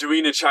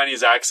doing a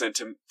Chinese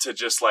accent to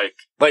just like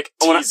Like,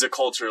 when I- tease a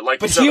culture,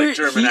 like you said, like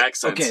German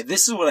accents. Okay,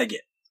 this is what I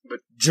get.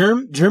 But-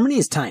 Germany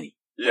is tiny.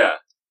 Yeah.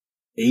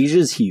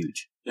 Asia's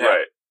huge. Yeah.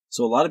 Right.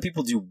 So a lot of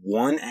people do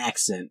one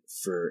accent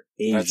for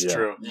Asia. That's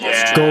true.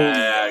 Yeah.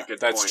 Mongolia, Good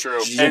That's point. true.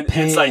 And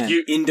Japan, it's like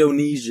you.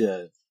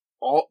 Indonesia,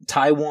 all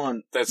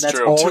Taiwan. That's That's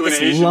true. all To an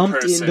gets Asian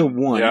lumped person. into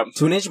one. Yep.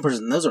 To an Asian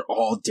person, those are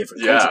all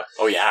different Yeah. cultures.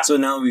 Oh yeah. So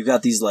now we've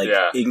got these like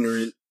Yeah.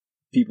 ignorant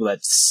people that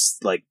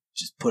like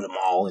just put them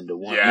all into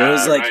one. Yeah.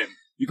 Whereas like right.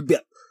 you could be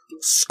like,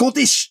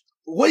 Scottish.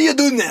 What are you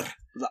doing there?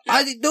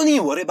 I don't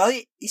even worry about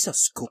it. It's a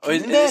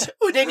Scottish bear.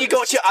 Oh, then you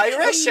got your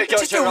Irish. You got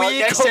Just your a wee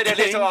next to the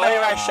cocaine little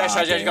bear. Irish.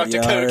 You got the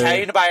Ah, there you are.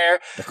 cocaine bear.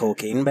 The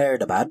cocaine bear,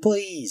 the bad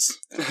boys.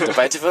 The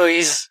bad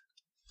boys.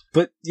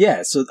 But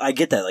yeah, so I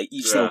get that. Like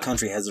each Yeah. little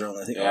country has their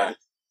own thing. Yeah. Like,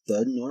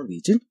 the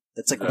Norwegian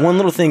That's like one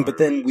little thing, but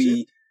then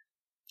we...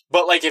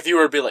 But like if you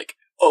were to be like,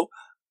 oh,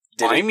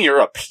 Did I'm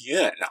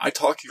European. I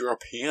talk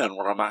European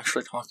when I'm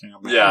actually talking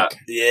American.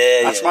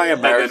 Yeah. Yeah, That's my And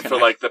American. then for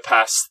like the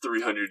past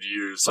 300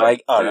 years, So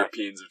like, oh, no.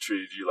 Europeans have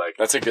treated you like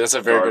That's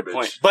a very garbage, good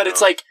point. But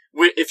it's you know?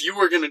 like if you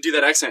were going to do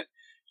that accent,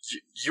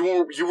 you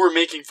were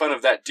making fun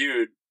of that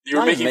dude. You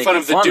were Not even making fun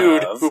of the making fun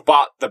dude of. who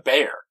bought the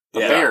bear. The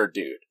Yeah. bear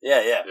dude.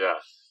 Yeah, yeah. yeah.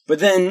 But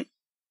then,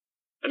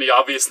 And he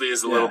obviously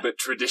is a little Yeah. bit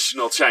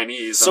traditional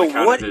Chinese so on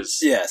account what? of his.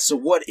 Yeah. So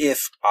what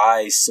if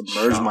I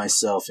submerge Shop.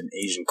 myself in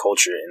Asian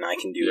culture and I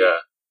can do Yeah. a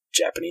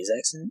Japanese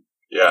accent,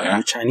 Yeah. I can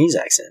do a Chinese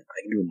accent,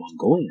 I can do a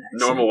Mongolian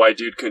accent, Normal white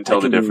dude couldn't tell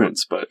I the can do-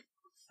 difference, but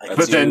I can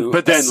but do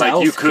then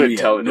like you South could Korea,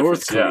 tell the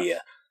North difference. Yeah.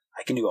 Korea.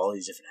 I can do all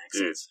these different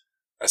accents.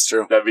 That's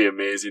true. That'd be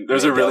amazing.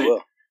 There's Maybe I will.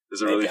 really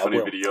Maybe I funny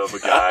will. video of a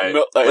guy.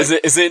 No, like-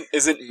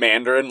 isn't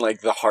Mandarin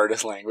like the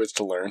hardest language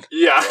to learn?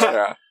 yeah.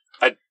 Yeah.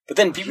 But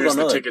then people Here's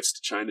don't know. the Like, tickets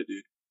to China,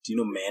 dude. do you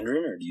know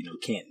Mandarin or do you know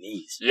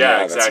Cantonese? Yeah, Yeah,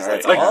 that's exactly.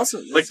 right. Like,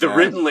 awesome. like the That's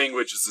written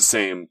language is the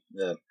same,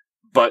 Yeah.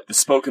 but the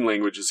spoken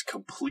language is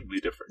completely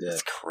different. Yeah.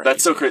 It's crazy.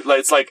 That's so crazy.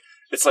 Like,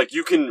 it's like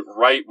you can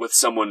write with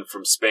someone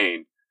from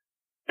Spain,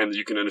 and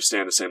you can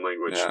understand the same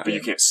language, Yeah. but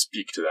you can't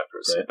speak to that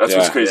person. Right. That's Yeah.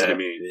 what's crazy Yeah, to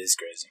me. It is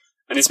crazy.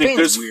 And you think Spain's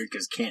there's weird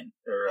because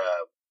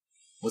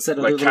what's that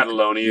other like little-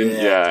 Catalonian,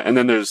 Yeah. yeah, and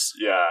then there's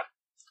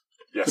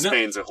But no-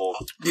 Spain's a whole.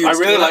 Dude, I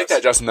really when like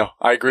that, Justin. Though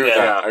I agree with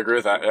Yeah. that. I agree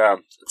with that. Yeah.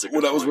 It's a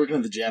When good I was point. working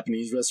at the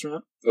Japanese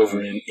restaurant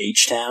over in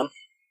H-Town,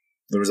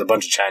 there was a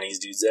bunch of Chinese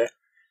dudes there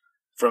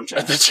from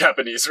China. at the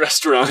Japanese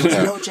restaurant.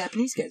 There's no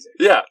Japanese guys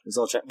there. Yeah, It's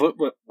all China, but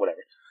whatever.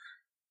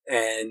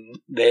 And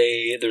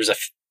there was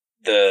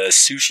the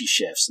sushi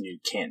chefs knew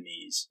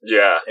Cantonese.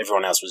 yeah.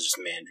 Everyone else was just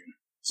Mandarin.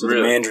 So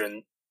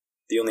Really?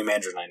 the only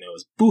Mandarin I know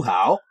is Bu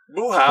Hao.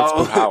 Boo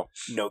how? How?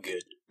 No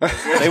good. They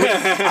would,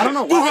 I don't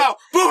know Boo why. how?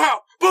 Boo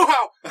how? Boo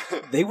how?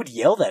 They would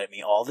yell that at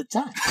me all the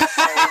time.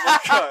 Oh my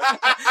god.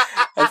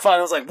 And finally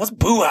I was like, what's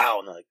Bu Hao?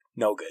 And they're like,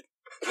 no good.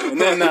 And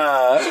then,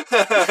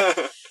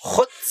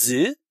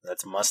 Hotzi,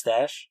 that's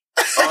mustache.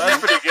 Oh,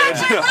 that's pretty good.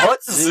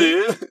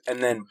 Hotzi.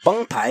 And then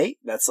Bung Pai,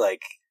 that's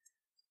like,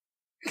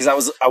 because I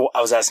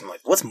was asking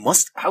like,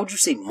 how would you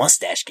say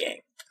mustache gang?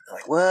 They're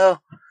like,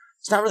 well,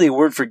 it's not really a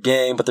word for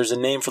gang, but there's a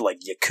name for like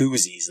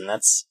yakuzis, and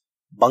that's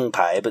Bung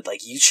Pai, but like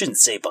you shouldn't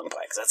say Bung Pai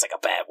because that's like a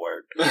bad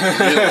word.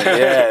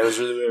 Yeah, it was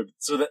really weird.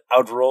 So that I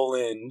would roll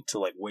in to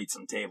like wait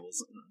some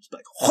tables and just be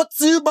like,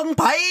 Hotsu Bung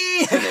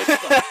Pai! And they'd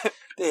be like,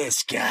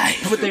 this guy.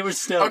 But they were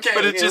still Okay,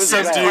 But it's just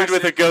some dude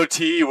with a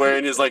goatee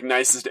wearing his like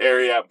nicest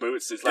area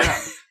boots. He's like,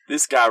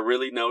 this guy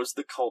really knows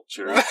the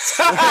culture.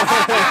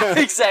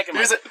 Exactly.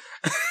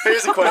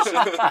 Here's a question.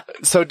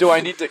 So do I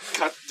need to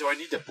cut? Do I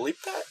need to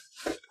bleep that?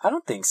 I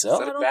don't think so. Is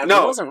that a bad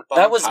No. It wasn't. Bung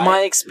That was Pai? my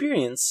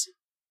experience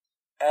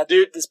at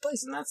this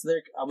place, and that's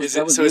their. Is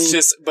that it? was So it's me.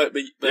 just. But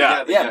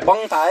Yeah. Yeah,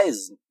 Bung Pai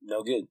is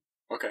no good.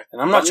 Okay.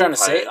 And I'm not Bung trying to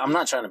say. Pai. I'm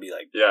not trying to be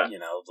like. Yeah. You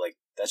know, like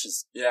that's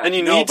just Yeah. And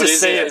you No, need to but is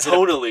say it is a-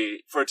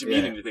 totally for it to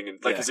mean Yeah. anything. Like,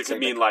 Yeah, because it it's could like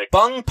mean like,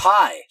 Bung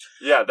Pai.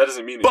 yeah, that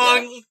doesn't mean anything.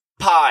 Bung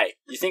pie.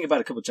 You think about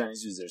a couple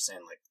Chinese dudes that are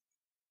saying like,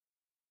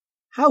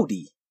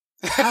 "Howdy."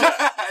 Yeah.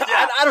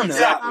 I don't know.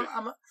 Exactly.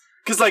 I'm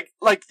Because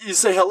like you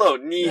say hello,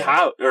 ni Yeah.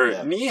 hao or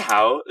Yeah. ni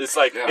hao. It's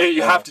like Yeah.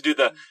 you have to do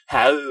the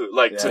how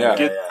like to yeah,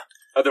 get. yeah.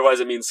 Otherwise,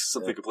 it means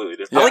something completely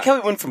different. I like how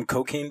we went from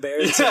cocaine bear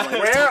to like,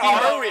 Where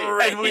are we?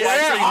 And we Where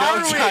actually are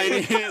know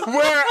we? Chinese.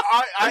 Where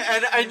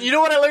and you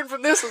know what I learned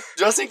from this?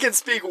 Justin can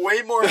speak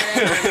way more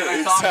Mandarin than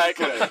I thought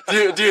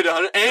he could. dude,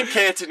 and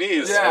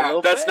Cantonese.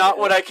 Yeah. That's not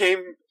what I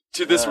came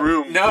to this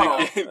room.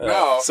 No, thinking.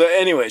 no. So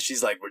anyway,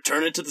 she's like,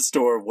 return it to the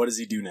store. What does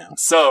he do now?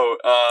 So,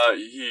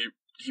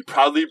 he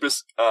proudly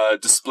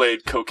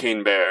displayed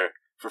Cocaine Bear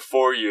for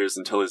 4 years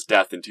until his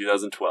death in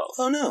 2012.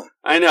 Oh no.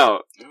 I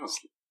know.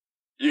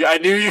 I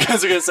knew you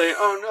guys were going to say,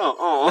 oh no,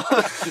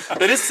 oh.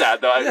 That is sad,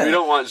 though. Yeah. We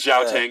don't want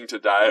Zhao Yeah. Tang to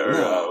die, or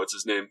No. what's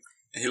his name?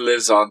 He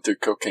lives on through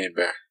Cocaine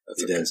Bear.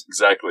 That's He okay. does.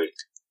 Exactly.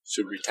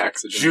 Should we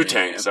tax it? Zhu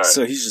Tang, sorry.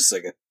 So he's just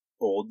like an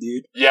old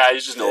dude. Yeah,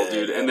 he's just an old Yeah,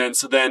 dude. yeah. And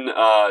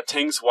then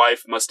Tang's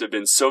wife must have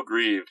been so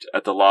grieved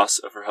at the loss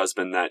of her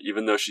husband that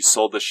even though she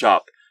sold the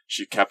shop,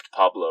 she kept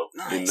Pablo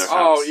in Nice. their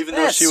house. Oh, even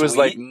though That's she was sweet.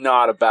 like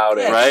not about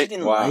it, Yeah, right? She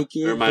didn't Wow. like it.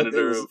 It reminded but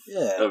there her was-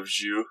 yeah. of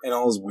Zhu. And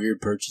all his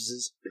weird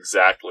purchases.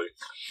 Exactly.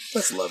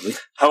 That's lovely.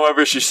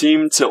 However, she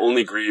seemed to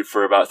only grieve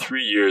for about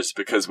 3 years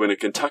because when a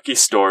Kentucky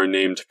store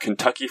named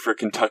Kentucky for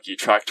Kentucky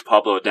tracked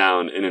Pablo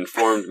down and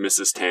informed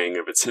Mrs. Tang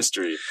of its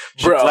history,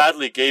 she Bro.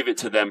 gladly gave it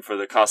to them for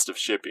the cost of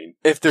shipping.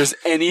 If there's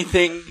any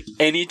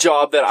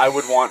job that I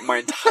would want my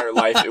entire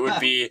life, it would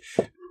be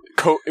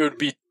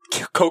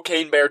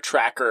Cocaine Bear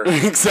Tracker.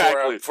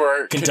 Exactly.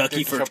 For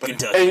Kentucky for company.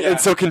 Kentucky. And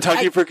so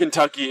Kentucky for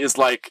Kentucky is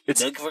like,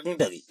 Kentucky for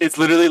Kentucky. it's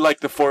literally like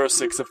the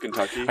 406 of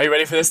Kentucky. Are you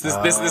ready for this? This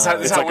how It's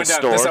it like went a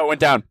down. This is store. how it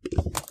went down.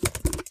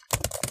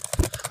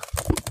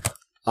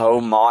 Oh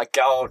my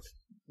god.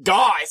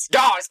 Guys,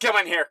 come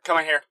in here.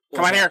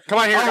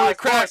 Holy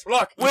crap.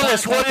 Look.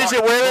 Willis, what is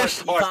it,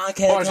 Willis?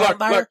 Boys, look.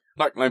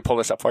 Let me pull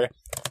this up for you.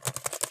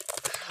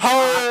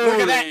 Holy! Look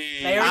at that.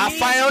 There I he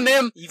is. found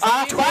him. You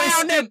I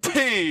found found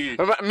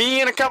him.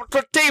 Me and a cup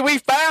of tea. We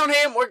found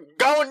him. We're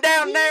going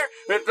down there.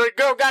 We're gonna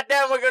go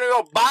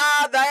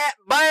buy that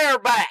bear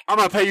back. I'm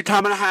gonna pay you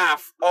time and a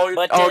half. All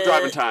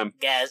driving time.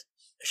 Guys,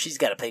 she's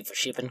got to pay for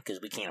shipping because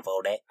we can't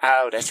afford that.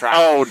 Oh, that's right.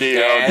 Oh dear.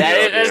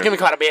 Yeah, that's gonna be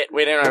quite a bit.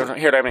 We didn't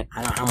hear that.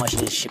 I don't know how much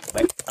it is shipped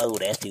back. Oh,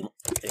 that's too much.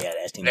 Yeah,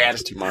 that's too much.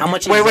 That's too much. How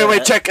much Wait.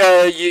 is Check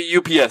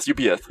UPS.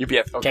 UPS. Okay.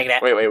 Check it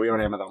out. Wait. We don't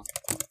have Amazon.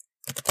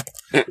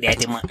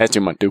 That's too much. That's too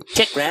much, dude.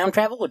 Check ground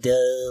travel or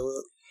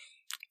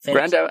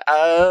Ground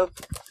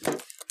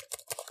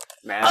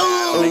Man, I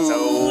don't think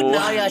so.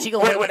 No, yeah, she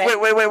gonna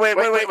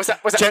Wait. What's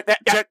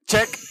that?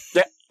 Check.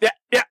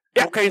 Yeah.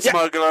 Cocaine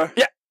smuggler.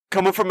 Yeah.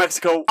 Coming from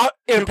Mexico.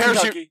 In a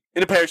parachute. Kentucky.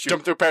 In a parachute.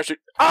 Jump through a parachute.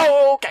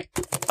 Oh, okay.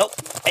 Oh,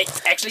 hey,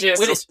 actually,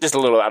 Just a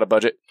little out of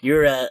budget.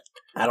 you're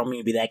I don't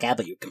mean to be that guy,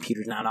 but your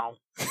computer's not on.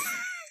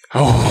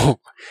 Oh.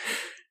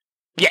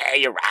 Yeah,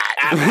 you're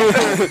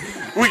right.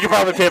 We could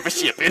probably pay for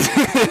shipping.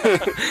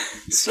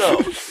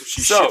 So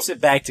she ships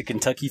it back to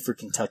Kentucky for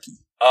Kentucky.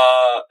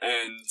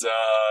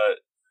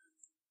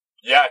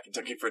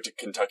 Kentucky for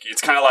Kentucky.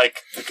 It's kind of like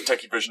the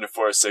Kentucky version of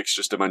 406,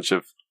 just a bunch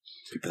of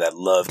People that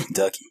love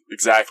Kentucky.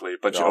 exactly a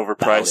bunch of All about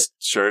overpriced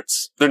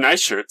shirts. They're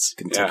nice shirts.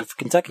 Kentucky for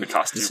Kentucky. They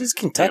cost This you is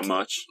Kentucky. damn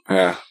much.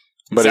 Yeah.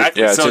 But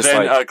Exactly. it's So just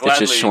then, like, it's just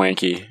gladly-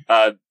 swanky.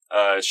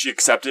 She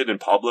accepted, and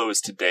Pablo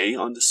is today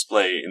on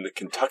display in the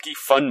Kentucky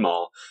Fun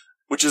Mall,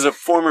 which is a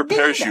former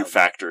parachute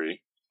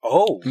factory,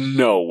 Oh,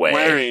 No way.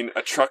 wearing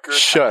a trucker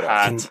Shut up.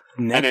 hat and a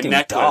connecting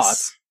necklace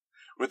dots.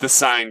 with a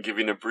sign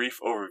giving a brief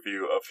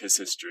overview of his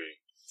history.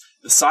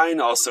 The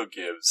sign also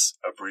gives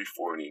a brief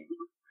warning.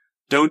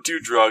 Don't do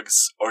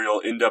drugs or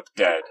you'll end up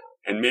dead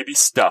and maybe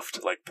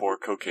stuffed like poor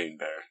Cocaine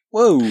Bear.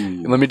 Whoa.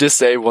 Let me just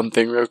say one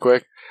thing real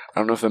quick. I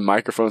don't know if the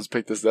microphones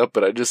picked this up,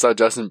 but I just saw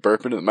Justin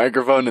burp into the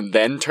microphone and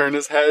then turn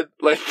his head.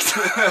 Like,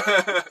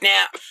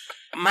 Now,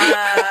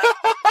 my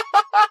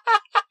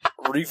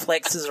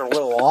reflexes are a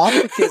little off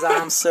because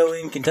I'm so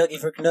in Kentucky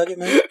for Kentucky,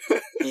 man.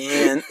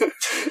 And,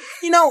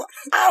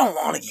 I don't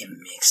want to get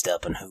mixed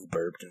up in who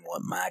burped and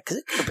what might, because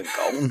it could have been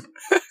gone.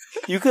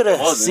 You could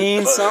have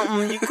seen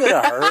something. You could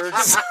have heard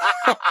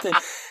something.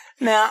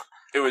 Now,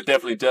 It was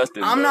definitely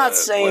Dustin. I'm not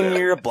saying whatever.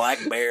 you're a black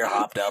bear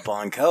hopped up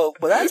on coke,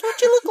 but that's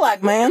what you look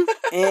like, man.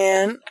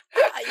 And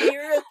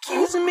you're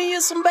accusing me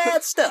of some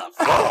bad stuff.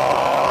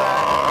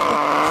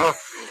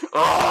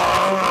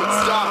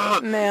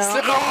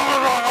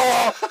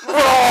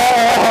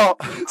 Now,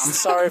 I'm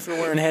sorry if you're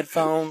wearing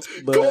headphones,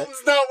 but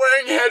Colton's not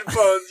wearing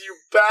headphones, you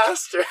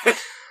bastard.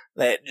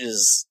 that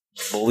just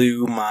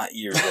blew my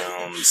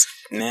eardrums.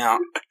 Now,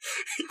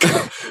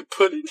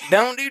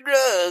 don't do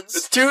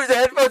drugs. The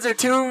headphones are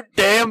too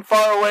damn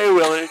far away,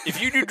 Willie.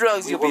 If you do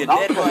drugs, you'll be a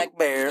dead black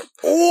bear,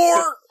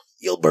 or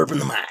you'll burp in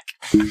the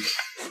mic.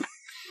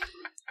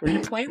 Were you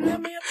playing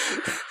that, man?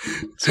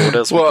 So what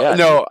else we Well, got?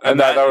 no, And,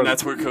 that was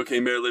that's where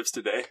Cocaine Bear lives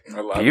today.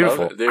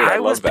 Beautiful. Dude, I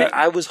love that.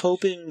 I was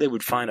hoping they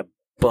would find a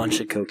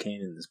bunch of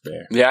cocaine in this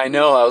bear. Yeah, I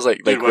know. I was like,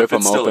 Dude, what rip if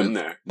it's them still open. in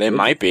there? They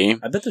might be.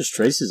 I bet there's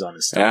traces on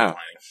his stomach Yeah. lining,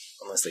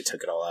 unless they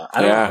took it all out. I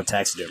don't know Yeah. how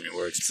taxidermy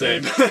works.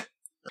 Same.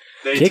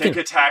 They Chicken. take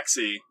a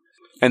taxi.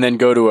 And then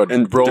go to a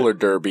And roller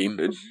derby.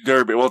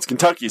 Derby. Well, it's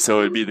Kentucky, so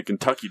it'd be the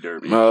Kentucky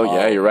Derby. Oh,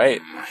 yeah, you're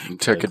right. You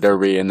took a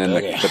derby and then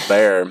Okay. the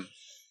bear.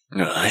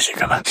 No,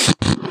 come on.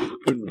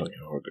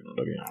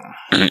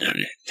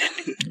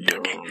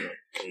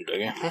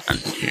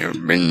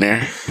 You've been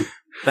there.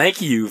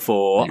 Thank you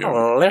for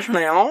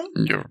listening on.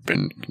 You've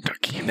been to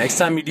Kentucky. Next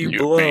time you do You've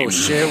blow, been-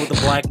 share with the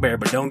black bear,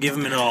 but don't give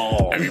him it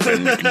all. Have you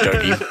been to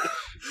Kentucky?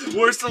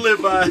 Words to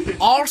live by.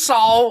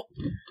 Also,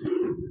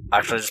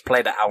 actually, just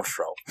play the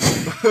outro.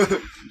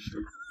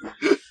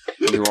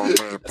 You want me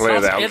to play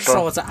It's the not intro,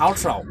 outro? it's an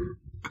outro.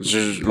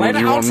 You Play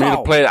the want me to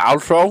outro. play the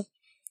outro?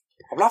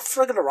 I'm not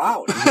friggin'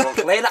 around. You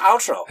gonna play the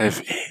outro.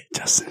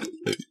 Justin.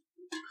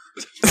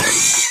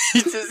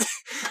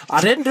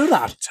 I didn't do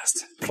that.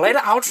 Just play the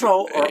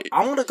outro, or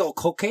I'm gonna go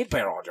Cocaine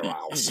Bear on your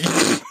house.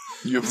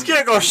 You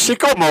can't go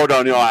sicko mode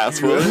on your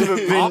ass, Will.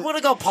 I'm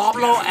gonna go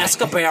Pablo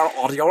Escobar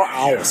on your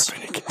house.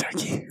 Been in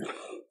Kentucky.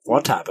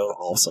 One time, it was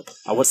awesome.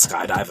 I went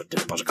skydiving,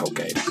 did a bunch of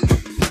cocaine.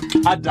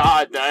 I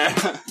died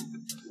there.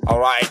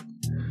 Alright.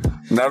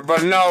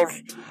 Everybody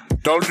knows.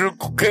 Don't do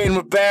cocaine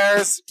with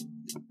bears.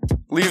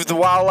 Leave the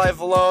wildlife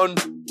alone.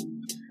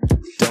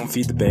 Don't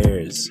feed the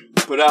bears.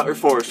 Put out your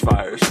forest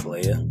fires.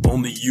 Playa.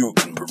 Only you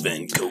can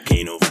prevent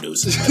cocaine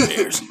overdoses by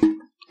bears.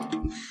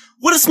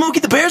 What is Smokey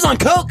the Bear's on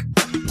coke?